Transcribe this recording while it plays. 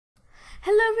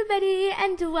Hello everybody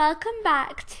and welcome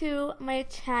back to my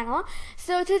channel.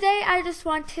 So today I just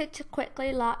wanted to quickly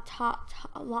I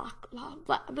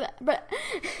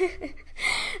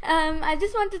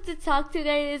just wanted to talk to you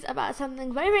guys about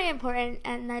something very important,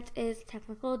 and that is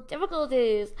technical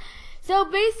difficulties. So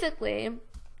basically,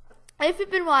 if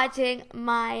you've been watching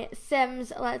my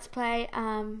Sims Let's Play,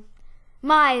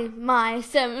 my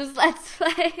Sims Let's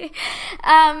Play,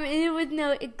 you would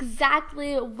know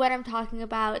exactly what I'm talking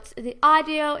about. The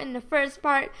audio in the first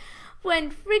part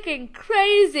went freaking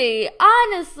crazy.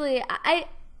 Honestly,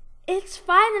 it's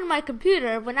fine on my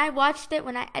computer. When I watched it,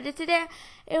 when I edited it,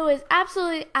 it was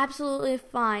absolutely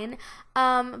fine.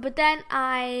 But then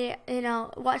I,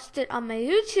 watched it on my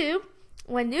YouTube.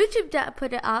 When YouTube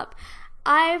put it up,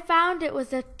 I found it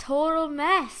was a total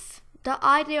mess. The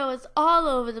audio is all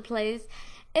over the place.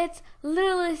 It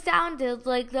literally sounded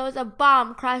like there was a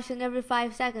bomb crashing every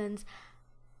 5 seconds.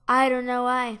 I don't know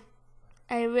why.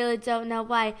 I really don't know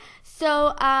why.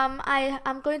 So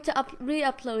I'm going to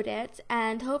re-upload it,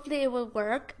 and hopefully it will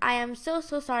work. I am so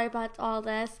sorry about all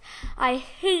this. I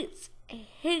hate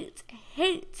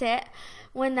it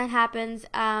when that happens,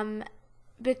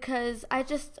 because I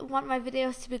just want my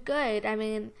videos to be good. I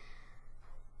mean,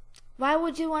 why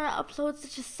would you want to upload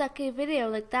such a sucky video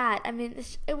like that? I mean,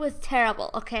 it was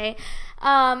terrible, okay?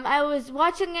 I was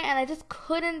watching it and I just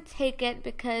couldn't take it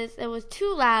because it was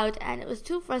too loud and it was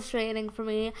too frustrating for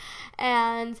me.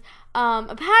 And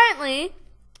apparently,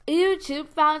 YouTube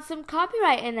found some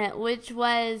copyright in it, which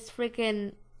was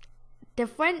freaking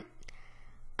different.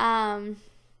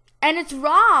 And it's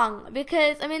wrong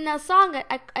because, I mean, that song,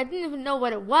 I didn't even know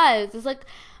what it was. It's like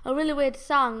a really weird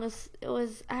song. It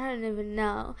was I don't even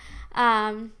know.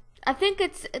 I think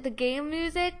it's the game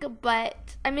music,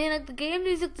 but I mean, like, the game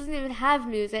music doesn't even have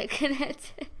music in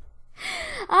it.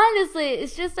 Honestly,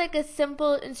 it's just like a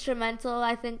simple instrumental.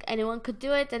 I think anyone could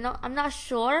do it. I'm not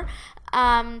sure.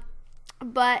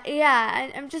 But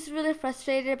yeah, I'm just really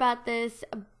frustrated about this,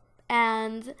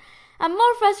 and I'm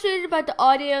more frustrated about the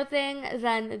audio thing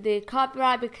than the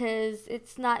copyright because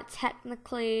it's not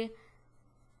technically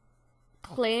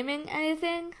claiming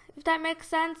anything, if that makes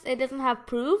sense. It doesn't have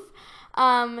proof,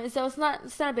 so it's not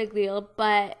a big deal,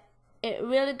 but it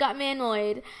really got me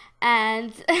annoyed,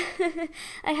 and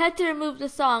I had to remove the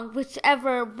song,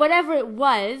 whatever it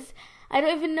was. I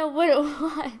don't even know what it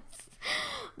was.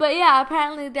 But yeah,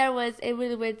 apparently there was a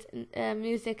really weird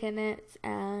music in it,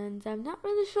 and I'm not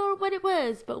really sure what it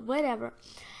was, but whatever.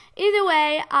 Either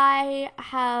way, I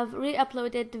have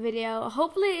re-uploaded the video.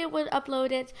 Hopefully it will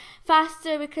upload it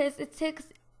faster because it takes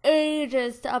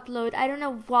ages to upload. I don't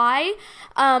know why.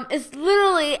 It's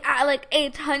literally at like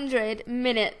 800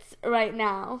 minutes right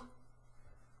now.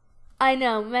 I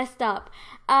know, messed up.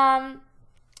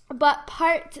 But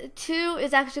part 2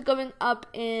 is actually going up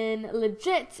in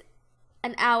legit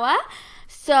an hour,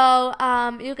 so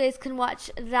you guys can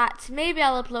watch that. Maybe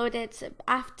I'll upload it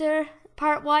after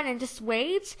part 1 and just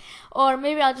wait, or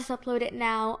maybe I'll just upload it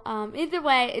now. Either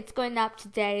way, it's going up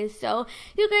today, so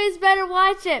you guys better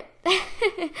watch it.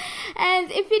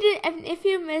 And if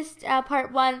you missed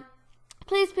part 1,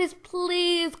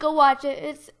 please go watch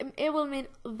it. It will mean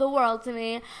the world to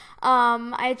me.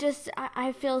 I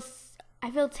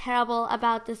feel terrible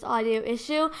about this audio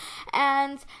issue,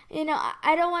 and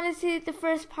I don't want to see the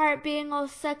first part being all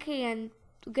sucky and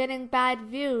getting bad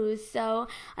views, so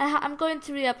I'm going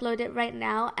to re-upload it right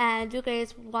now, and you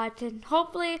guys watch it.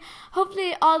 Hopefully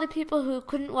all the people who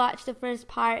couldn't watch the first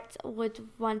part would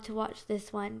want to watch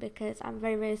this one, because I'm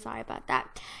very sorry about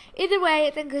that. Either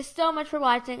way, thank you so much for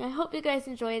watching. I hope you guys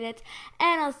enjoyed it,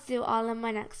 and I'll see you all in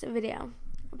my next video.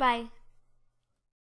 Bye.